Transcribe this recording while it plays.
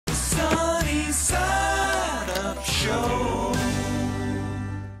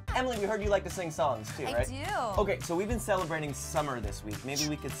Emily, we heard you like to sing songs too, right? I do. Okay, so we've been celebrating summer this week. Maybe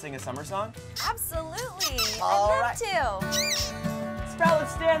we could sing a summer song? Absolutely. All I'd right. love Sprout,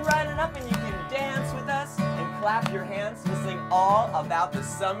 let's stand right up and you can dance with us and clap your hands. We'll sing all about the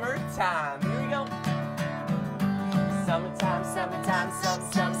summertime. Here we go. Summertime, summertime,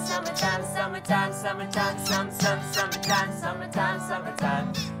 summertime, summertime, summertime, summertime,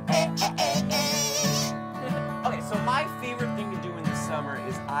 summertime. Hey, hey, hey, hey. Okay, so my favorite thing to do in the summer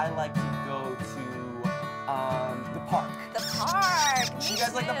is I like to go to the park. The park. You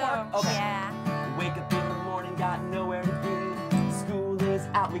guys like the park? Okay. Yeah. We wake up in the morning, got nowhere to be. School is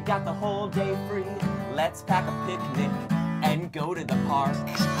out, we got the whole day free. Let's pack a picnic and go to the park.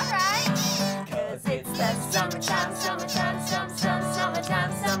 All right. Cause it's the summertime, summertime, summertime,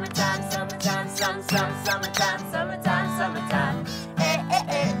 summertime, summertime, summertime, summertime, summertime. Hey, hey,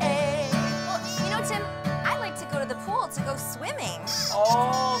 hey, hey. Well, you know, Tim, I like to go to the pool to go swimming.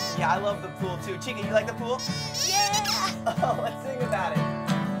 Oh, yeah, I love the pool too. Chica, you like the pool? Yeah. Oh, let's sing about it.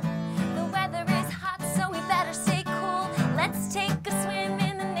 The weather is hot, so we better stay cool. Let's take a swim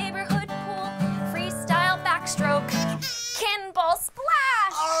in the neighborhood pool. Freestyle backstroke, cannonball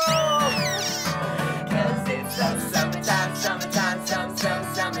splash. Oh! Cause it's the summertime, summertime, summertime,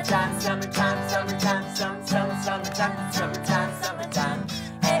 summertime, summertime, summertime, summertime.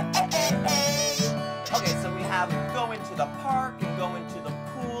 Hey, hey, hey, hey. Okay, so we have going to the park and going to the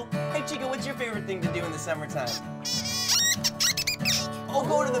pool. Hey, Chica, what's your favorite thing to do in the summertime? Oh,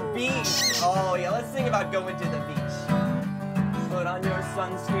 go to the beach. Oh, yeah, let's sing about going to the beach. Put on your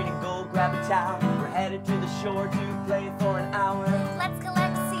sunscreen and go grab a towel. We're headed to the shore to play for an hour. Let's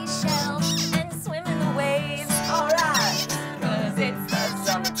collect seashells and swim in the waves. All right, cause it's the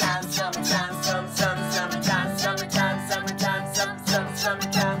summertime, summertime, summertime, summertime, summertime,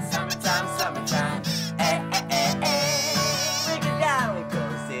 summertime. Hey, hey, hey, hey. Break it down,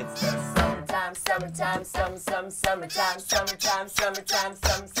 cause it's the summertime, summertime, summertime, summertime.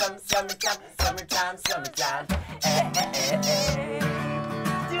 Hey, hey, hey, hey.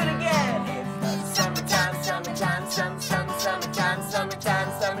 Do it again. It's the summertime, summertime, summertime, summertime,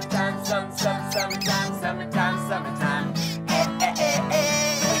 summertime.